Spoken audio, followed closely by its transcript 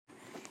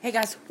Hey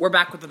guys, we're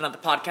back with another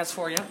podcast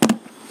for you.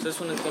 So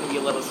this one is going to be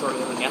a little shorter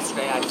than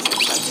yesterday. I just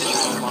decided to do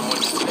a long one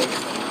yesterday.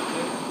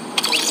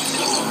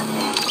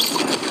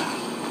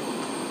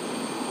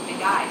 Hey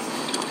guys.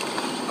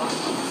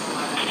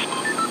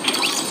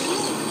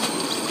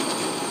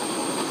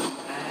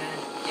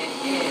 And it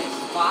is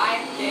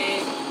 5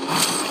 days, 2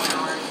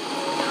 hours,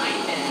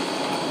 9 minutes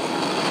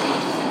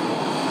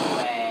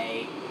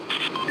away.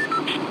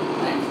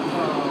 Let's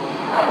go.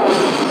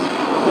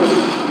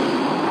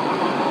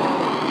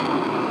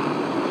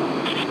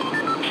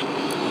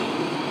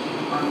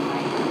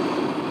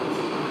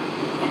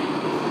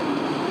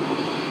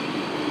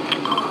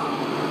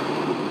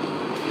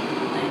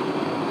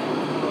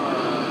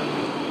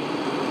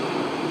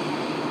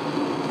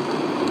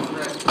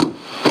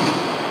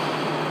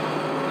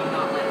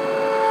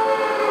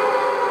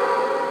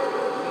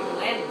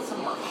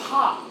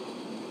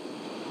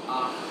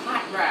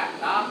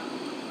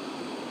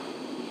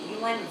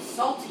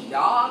 Salty,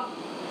 dog.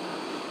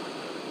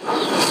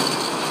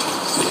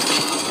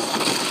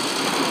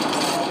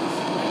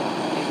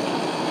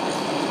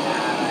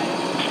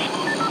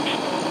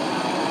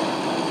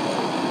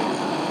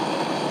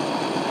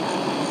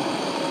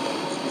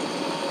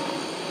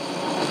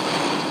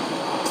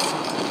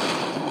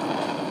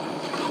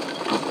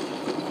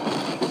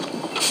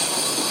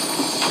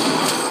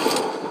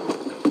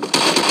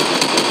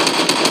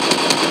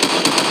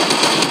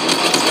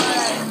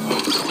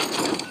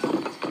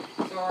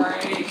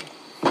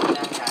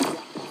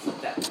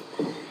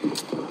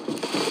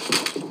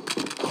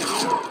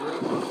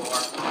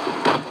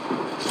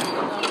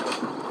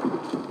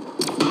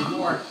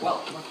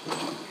 Well,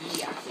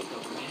 he actually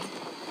killed me.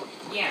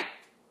 Yeah,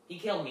 he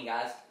killed me,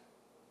 guys.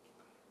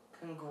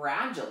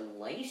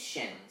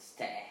 Congratulations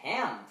to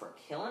him for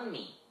killing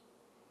me.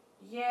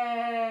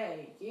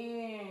 Yay,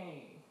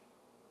 yay.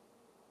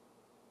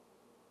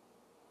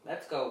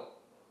 Let's go.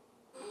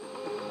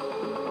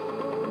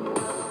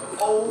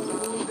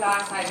 Oh,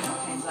 guys, I have no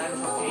change. Let's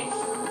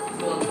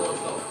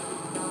go.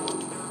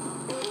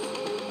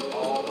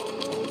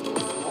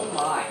 Oh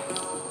my.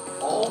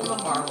 All the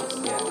marble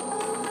skin.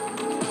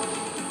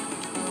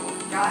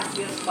 Guys,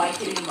 we have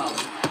spike it emote.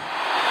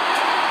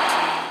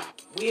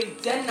 We have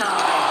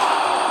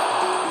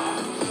denied.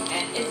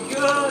 And it's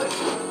good.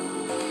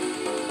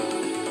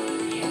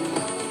 Yeah.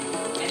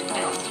 And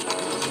penalty.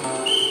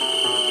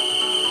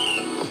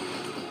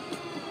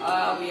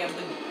 We have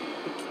the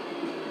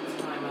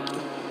timeout.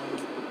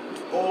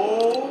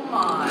 Oh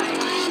my.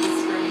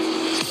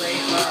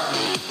 Scraper.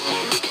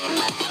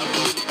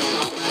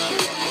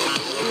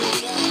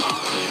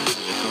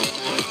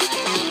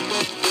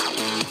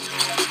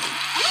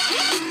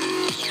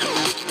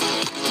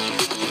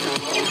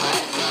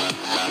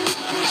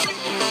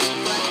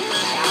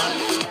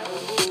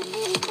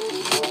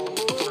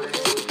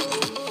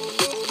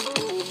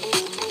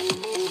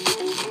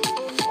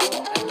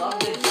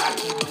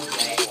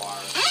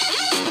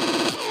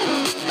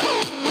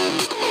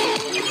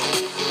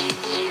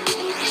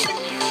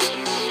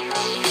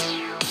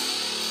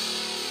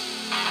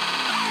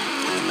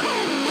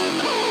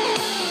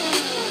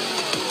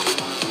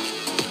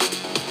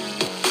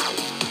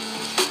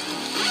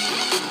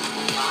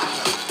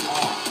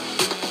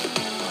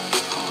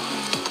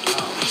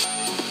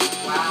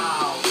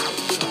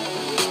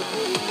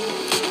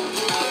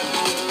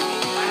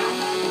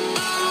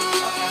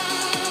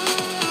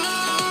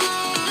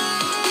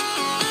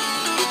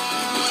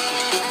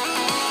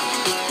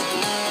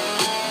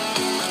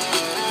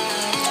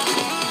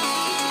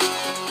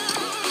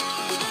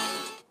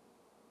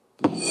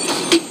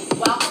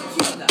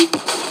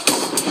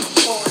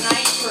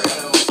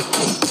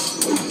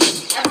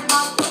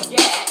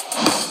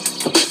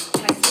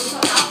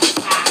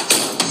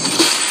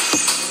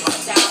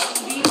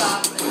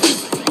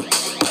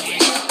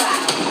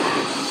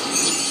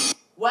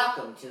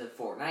 Welcome to the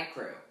Fortnite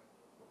crew.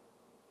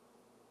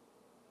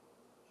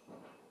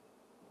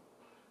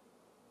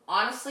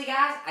 Honestly,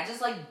 guys, I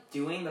just like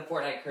doing the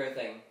Fortnite crew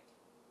thing.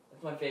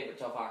 That's my favorite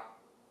so far.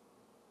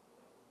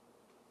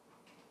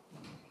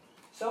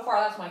 So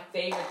far, that's my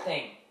favorite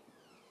thing.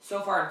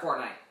 So far in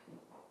Fortnite.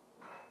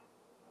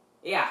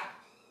 Yeah.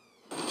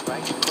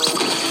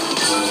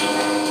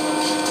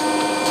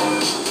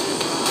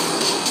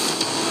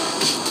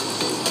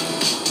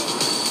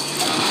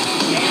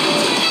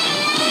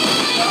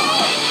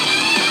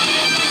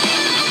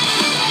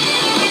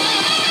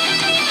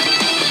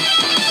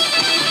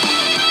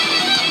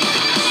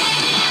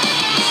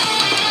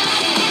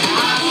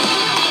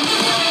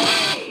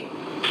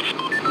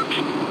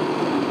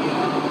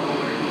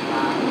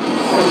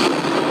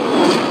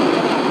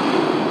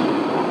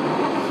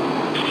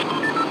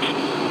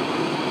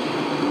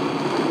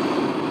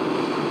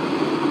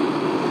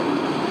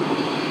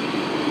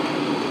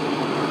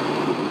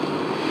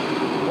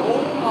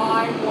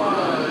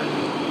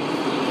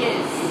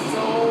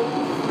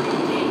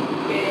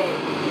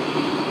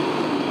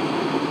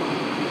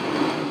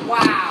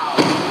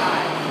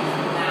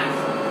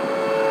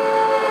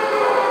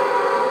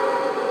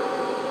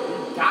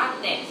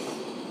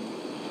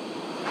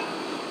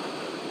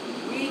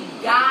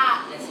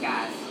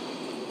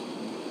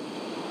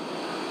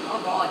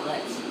 Oh god,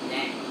 let's.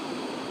 Dang.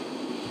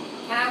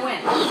 Can I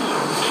win?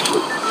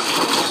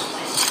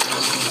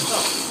 So,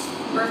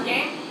 first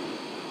game?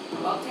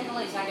 Well,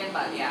 technically second,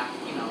 but yeah,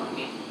 you know what I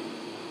mean.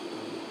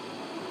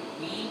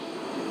 We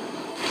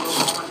will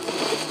want to win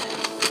this.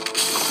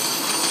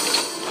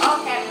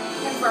 Okay,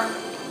 confirmed.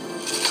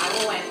 I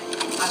will win.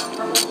 I have a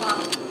purple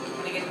pump. I'm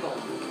gonna get a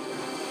gold.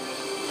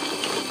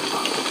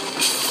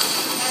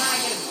 Can I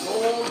get a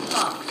gold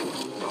pump?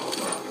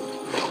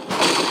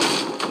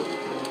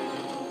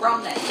 From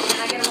this. Can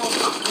I get a gold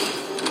pump, please?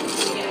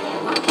 Can I get a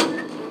gold pump?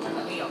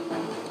 Let me go.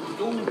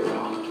 Gold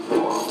pump.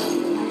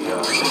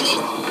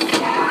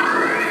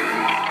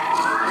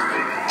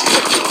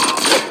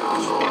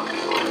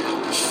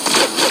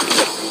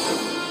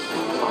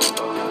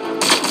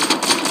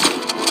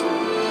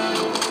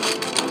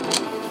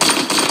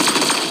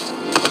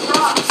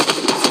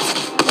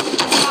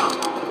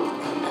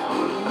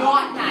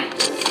 Not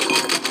nice.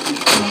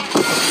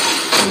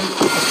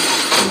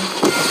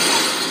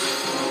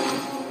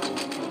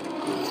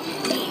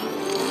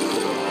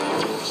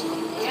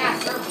 Yeah,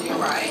 serves you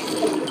right.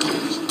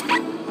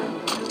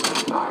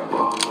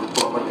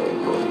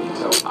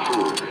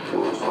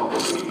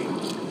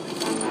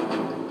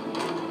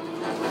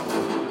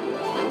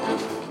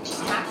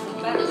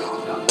 Actually better though.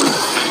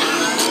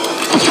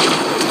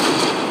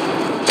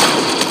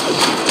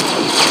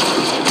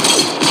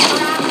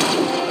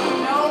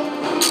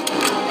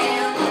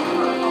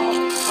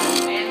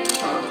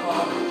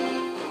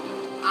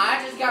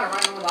 I just gotta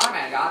run with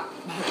automatic got.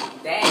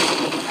 Dang. I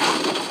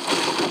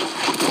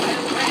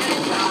ran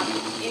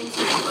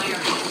into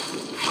Iron Man.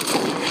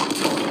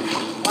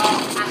 Well,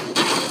 I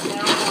don't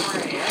know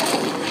where he is.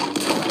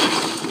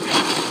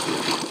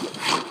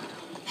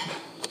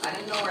 I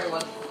didn't know where he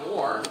was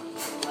before.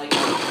 Like,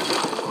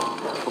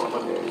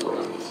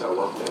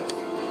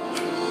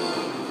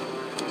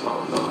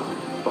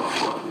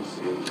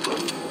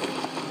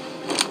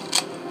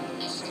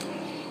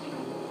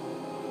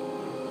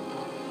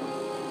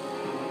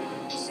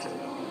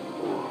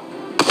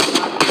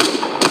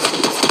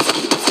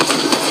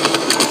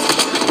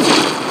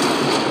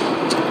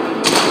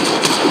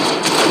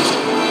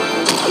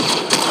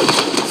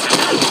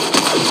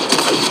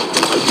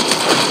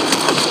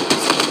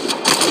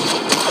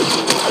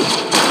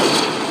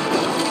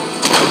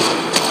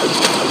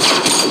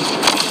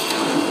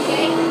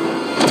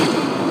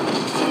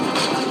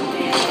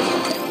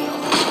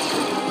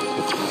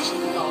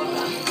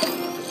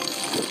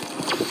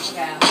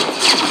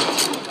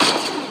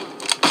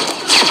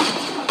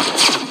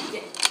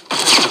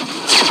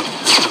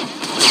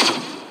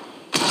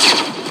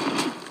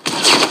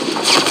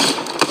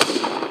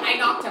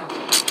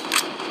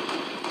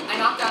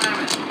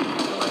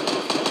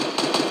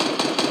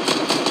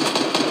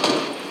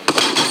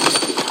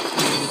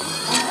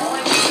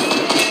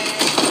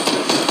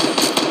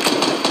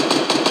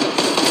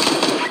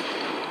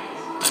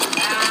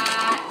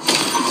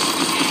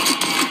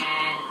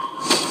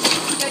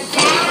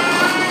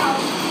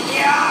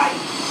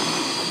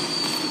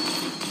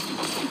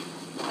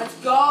 let's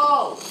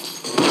go!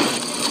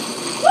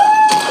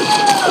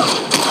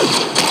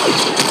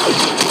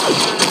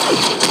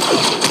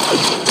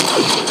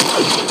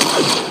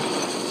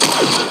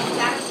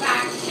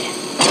 Satisfaction.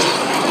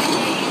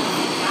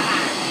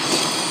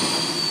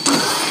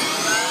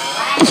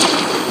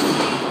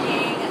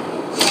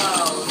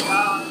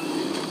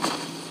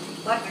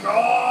 Let's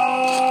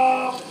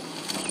go!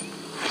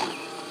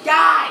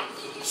 Guys!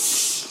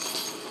 Shh!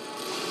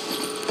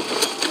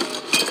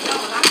 No,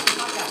 not the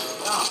fuck up.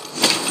 Stop.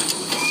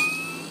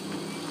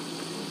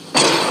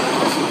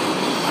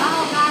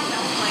 Oh gosh,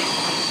 that was my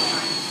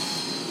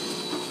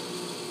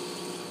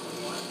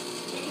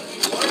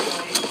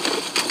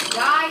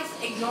Guys,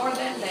 ignore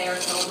them. They are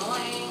so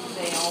annoying.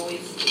 They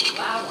always speak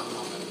loud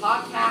on the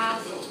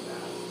podcast.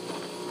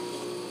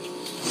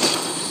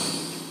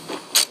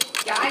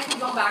 Guys, we're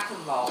going back to the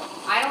vault.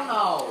 I don't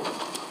know.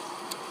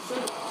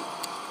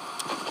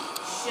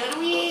 Should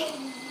we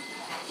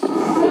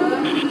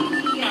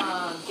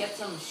get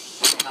some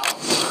help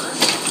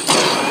first?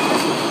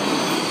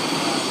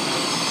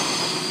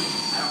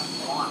 I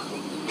don't want to.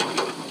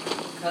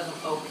 Because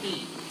of OP.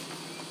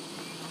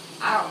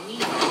 I don't need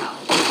no help.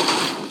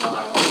 Until I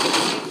want to OP.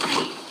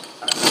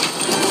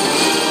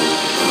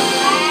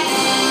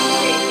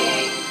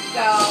 Let's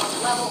go.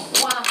 Level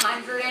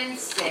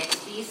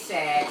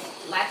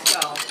 166. Let's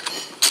go.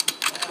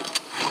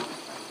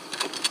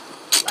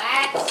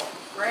 Let's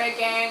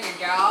freaking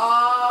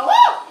go.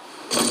 Woo!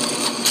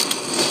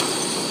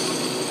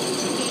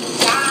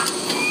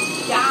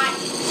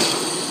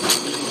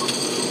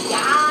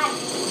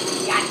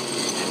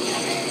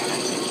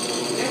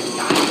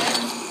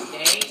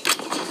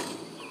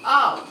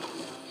 Oh.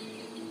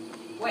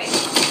 Wait.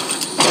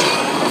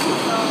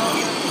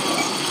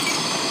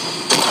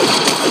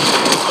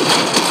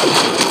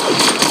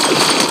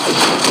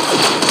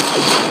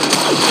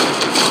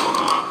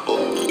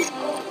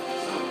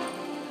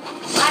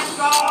 Let's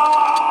go!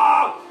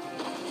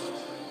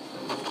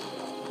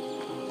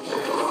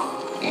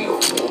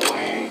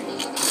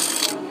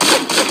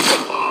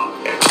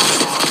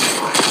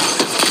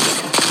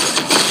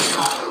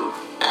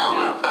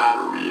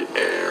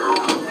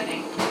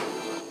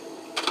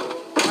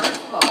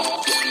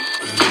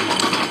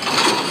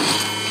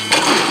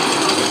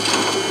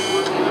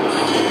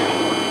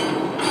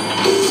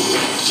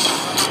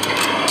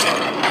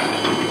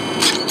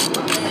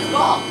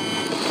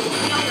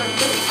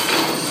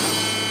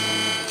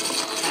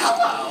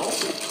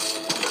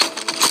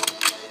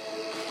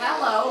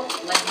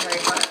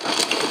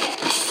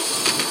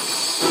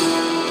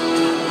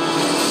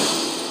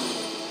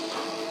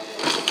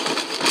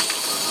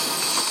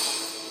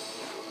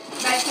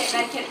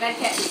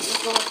 Medkit.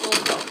 Let's go, let's go,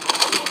 let's go.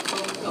 Let's go,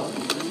 let's go.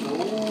 Let's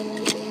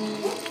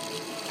go.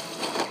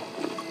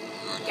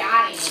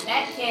 Got him.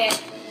 Medkit.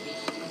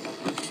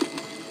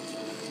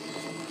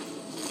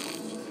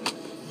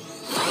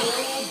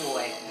 Oh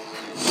boy.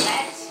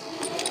 Let's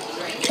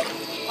drink.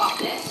 Pop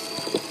this.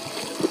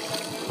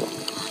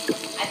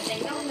 I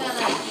think I'm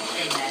gonna keep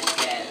the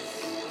medkits.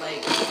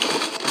 Like,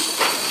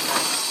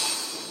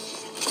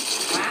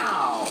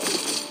 wow.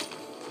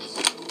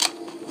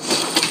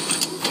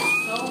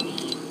 So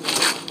neat.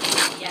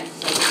 Yes,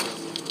 so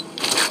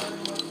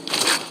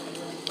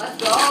let's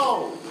go!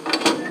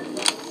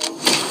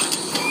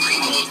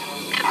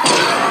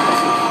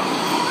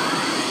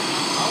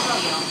 Oh no,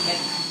 you don't, kid.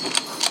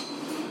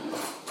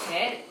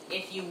 Kid,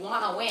 if you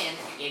wanna win,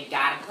 you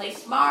gotta play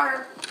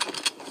smart.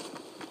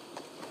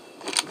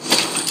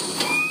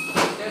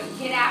 There's a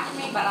kid after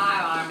me, but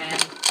I'm man.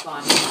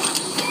 Fun.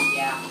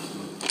 Yeah.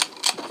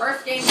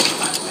 First game,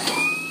 by the way.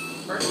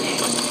 First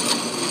game.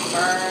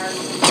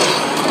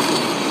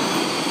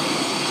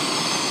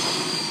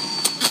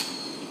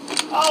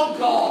 Oh,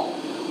 goal!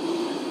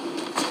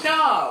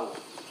 No!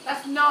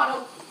 That's not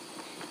a...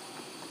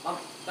 Oh,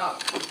 no.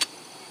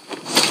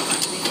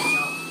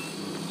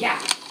 Yeah,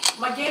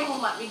 my game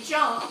won't let me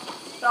jump,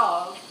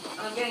 dog.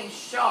 I'm getting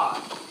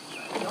shot.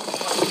 Don't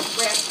fucking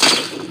rip.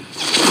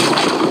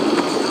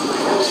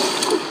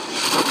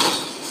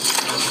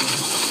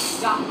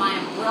 Got my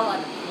umbrella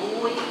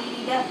deployed.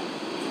 Let's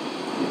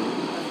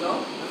go.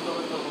 Let's go.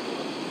 Let's go.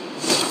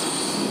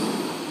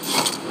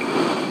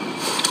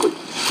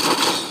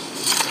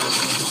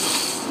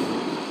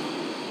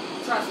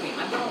 Trust me,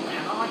 I'm gonna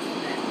land on my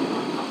teammate.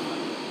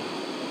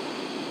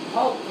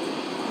 Hopefully.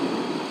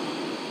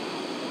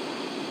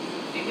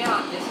 Maybe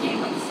not this game,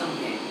 but some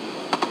game.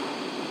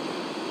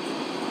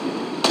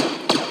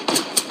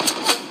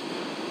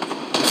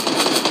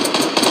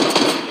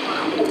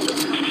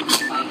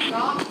 Spike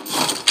drop.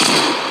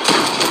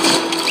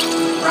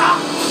 Bro!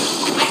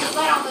 I just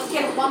let off this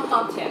kid with one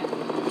pump tip. In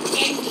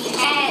the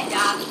head,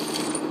 dog.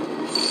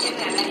 Didn't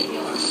have any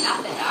heal or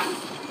nothing, dog.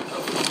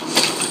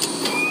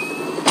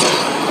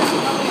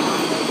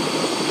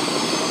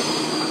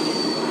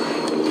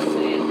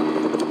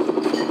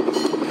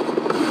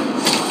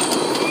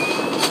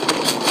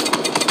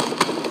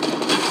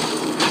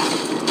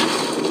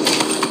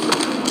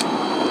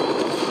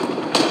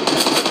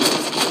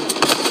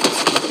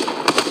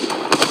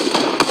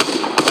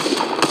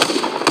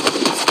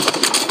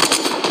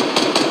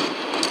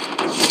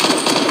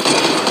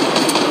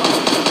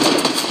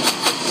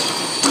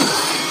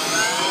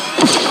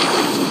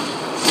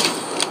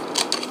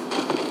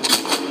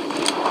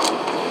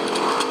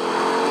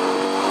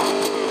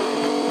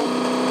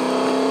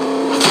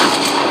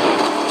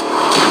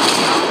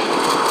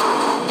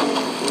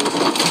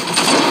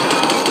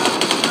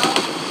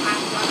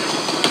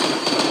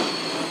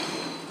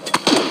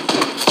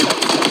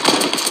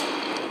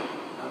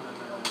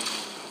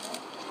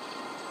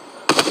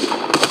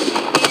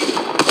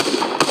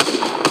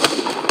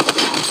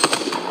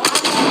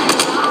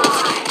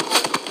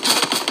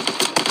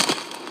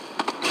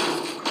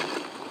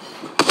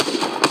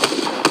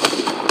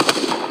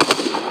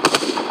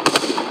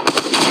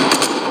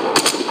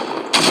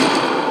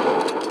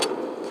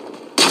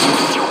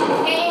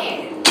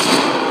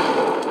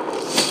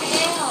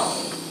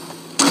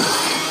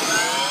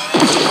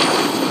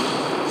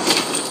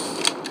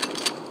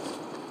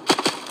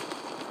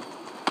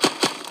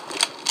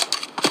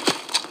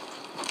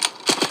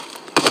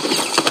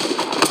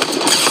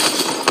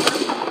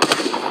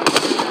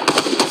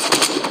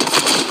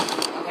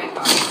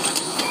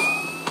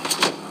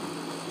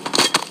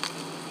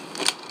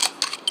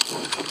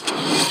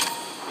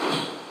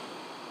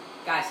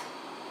 Guys,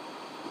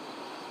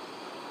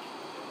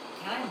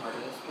 can I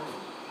murder this person?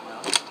 No.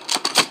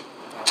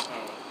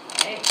 Okay.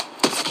 Hey.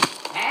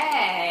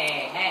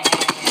 Hey. Hey. Hey.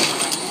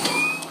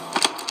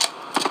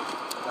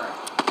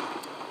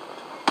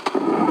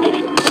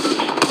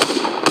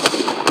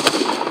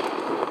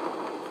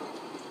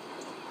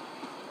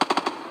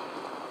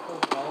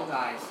 Oh,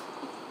 guys.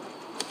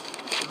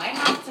 I might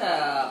have to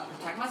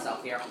protect myself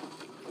here.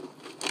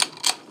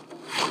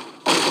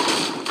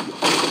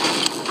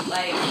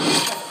 Like,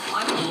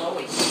 I'm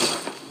glowing.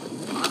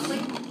 Honestly,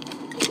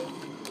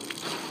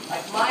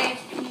 like my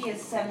HP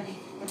is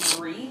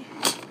 73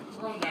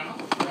 right now,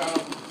 so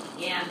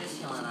yeah, I'm just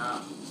healing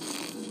up.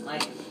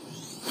 Like,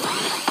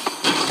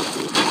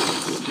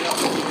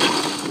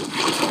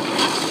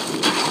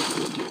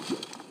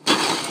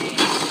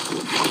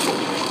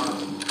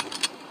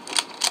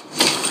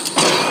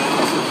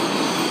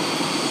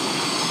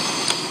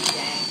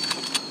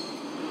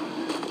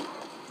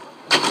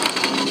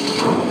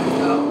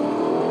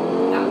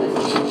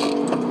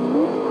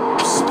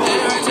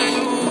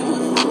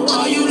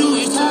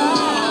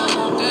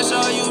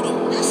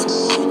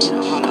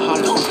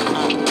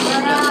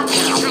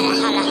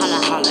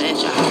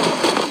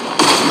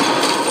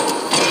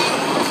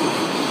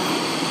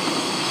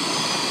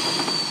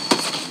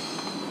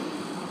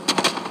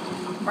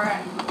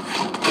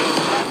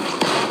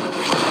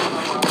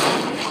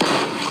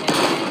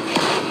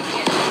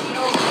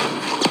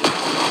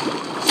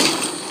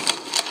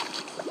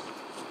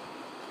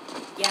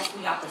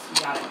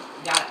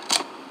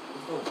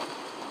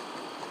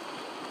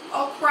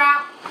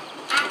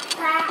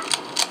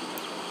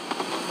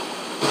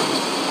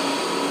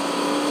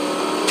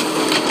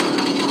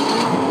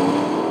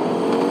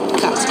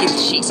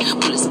 sheets.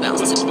 Bullets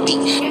bounce to the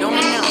beat. Don't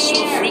announce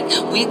you a freak.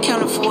 We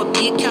accounted for it,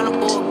 be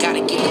accountable. Gotta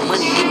get the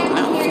money, leave a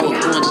mountain for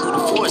it. Going through the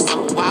forest, I'm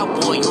a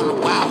wild boy on a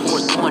wild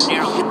horse. Going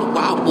there, I'm with the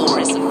wild boar.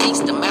 It's a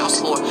feast, a mouse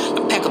for it. I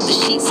pack up the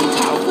sheets and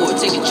towel for it.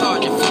 Taking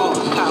charge and fall,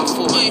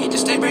 powerful.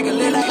 Just stay breaking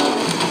lit like.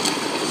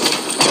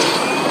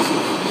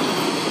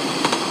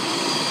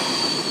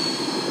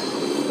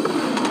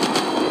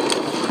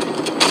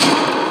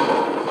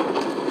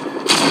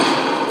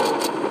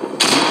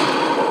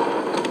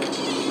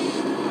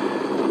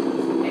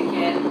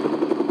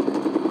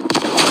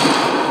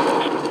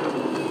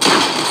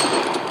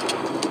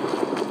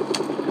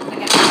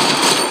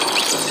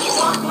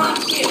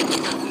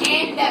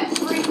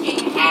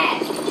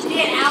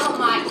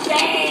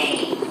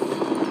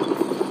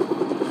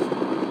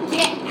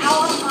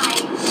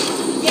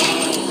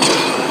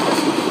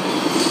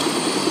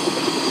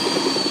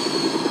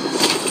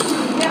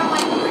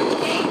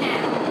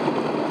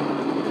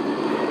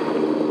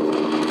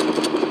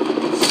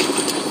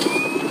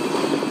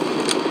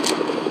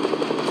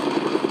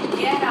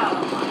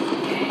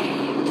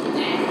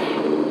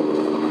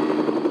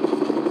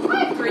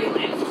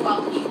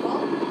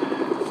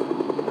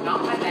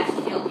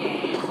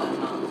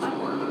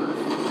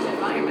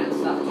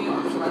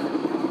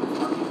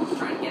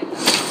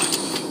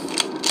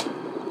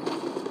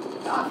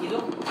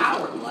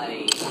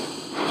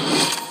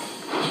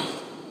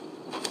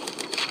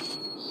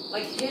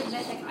 Like his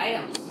mythic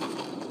items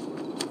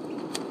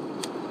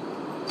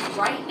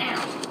right now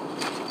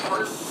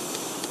are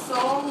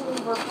so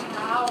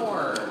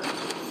overpowered.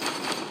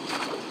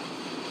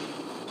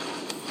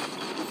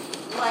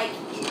 Like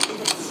it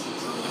is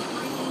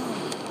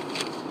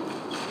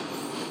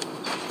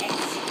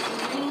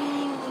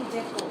extremely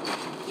difficult to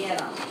get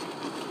them.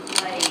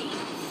 Like,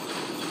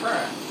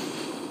 bruh.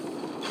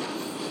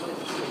 What is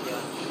this kid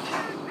doing?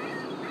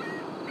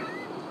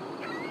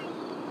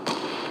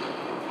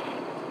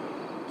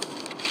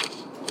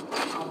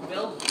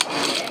 Build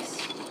this.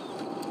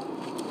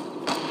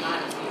 Not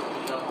as you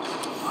build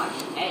on.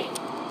 Hey.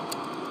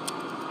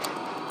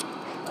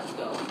 Let's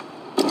go.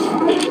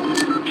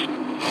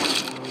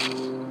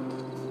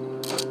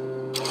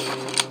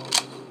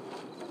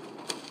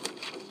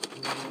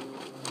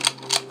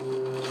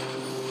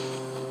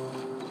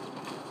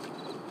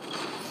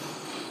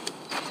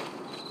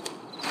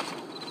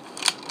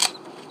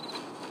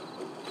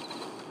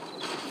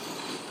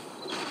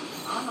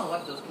 I don't know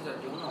what those kids are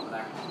doing over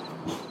there.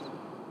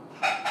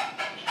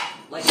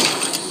 Like,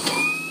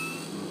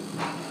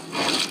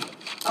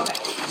 okay.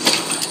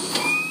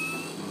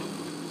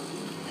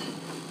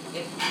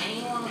 If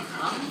anyone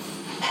comes,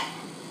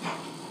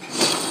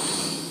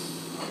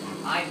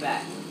 I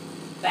bet.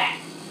 Back.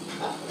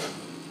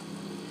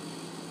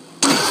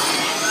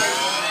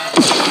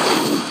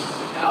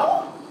 No?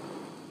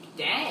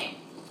 Dang.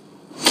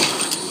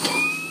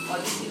 Well,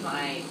 this is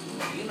my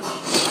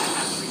universe. I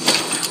have 3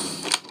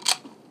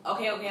 now.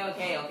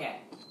 Okay.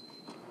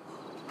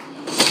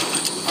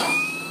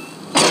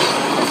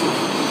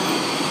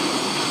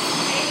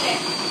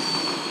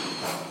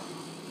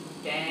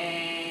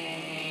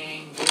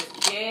 Dang, this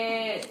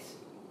kids.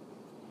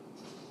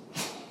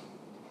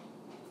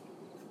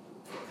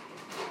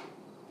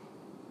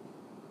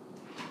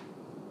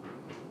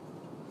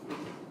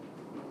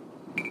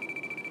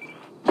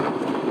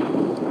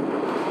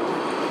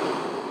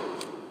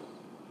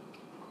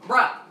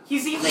 Bruh,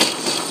 he's easy.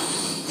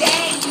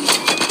 Dang,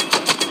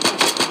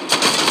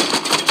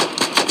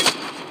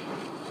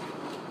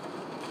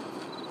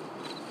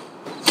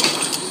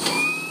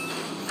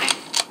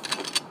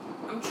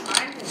 I'm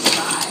trying to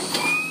decide.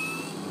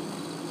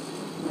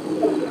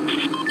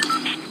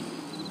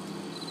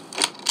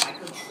 I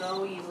could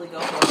so easily go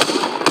for it.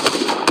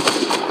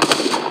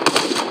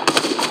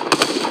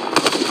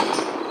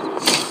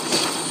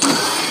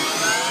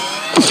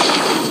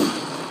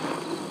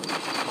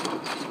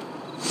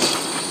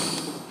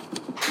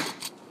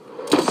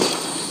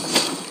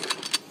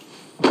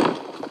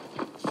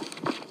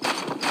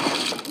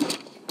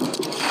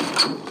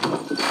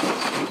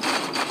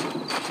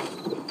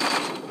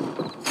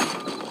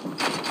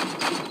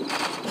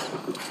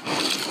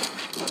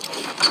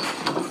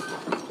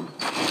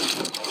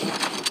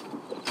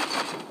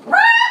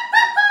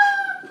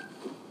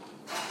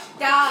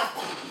 God.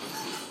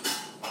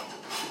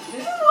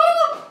 This is one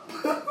of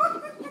them.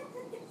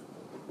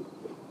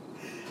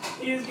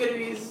 He's gonna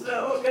be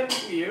so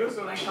confused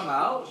when I come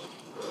out.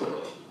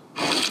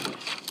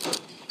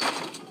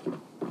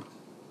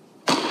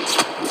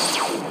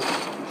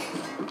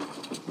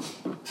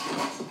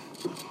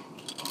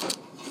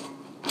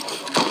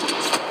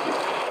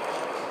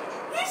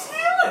 He's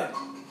healing.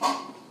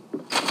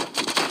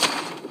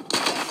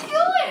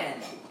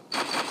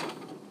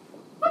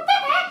 What the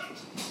heck?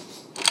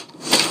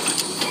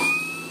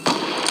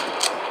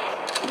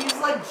 He's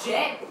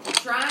legit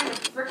trying to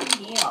freaking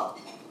heal.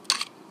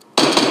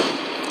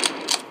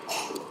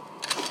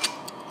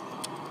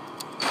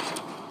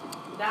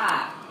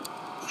 Die.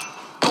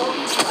 4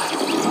 people left.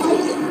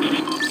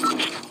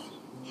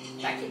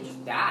 That kid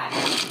just died.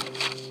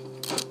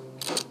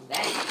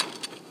 Dang.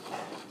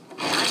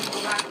 Time to go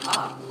back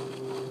up.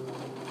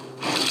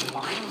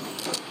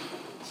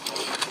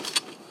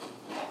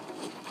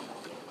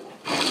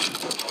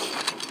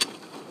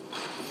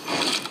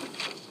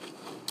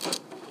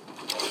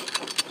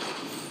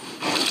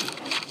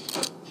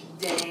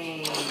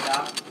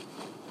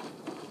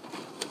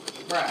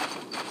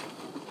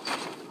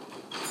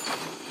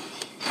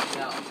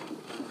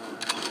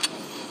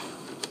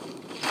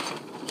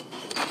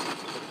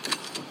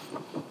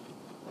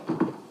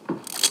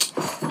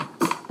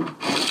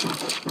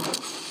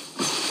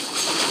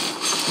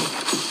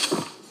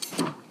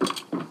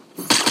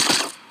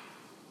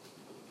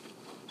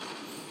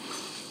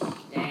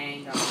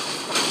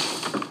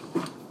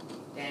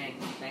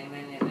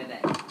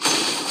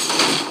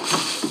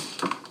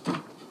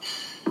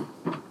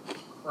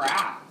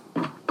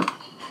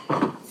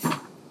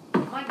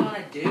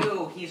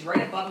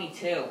 above me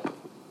too.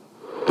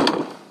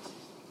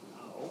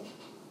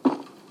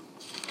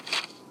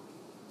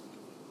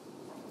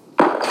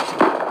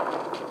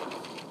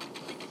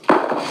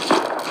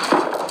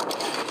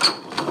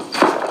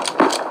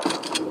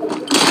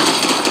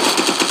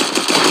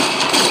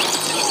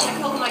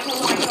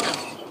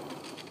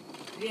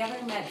 Did he have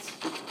any meds?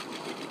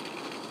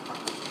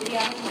 Did he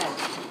have any meds?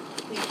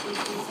 Please, please,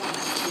 please,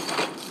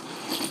 please.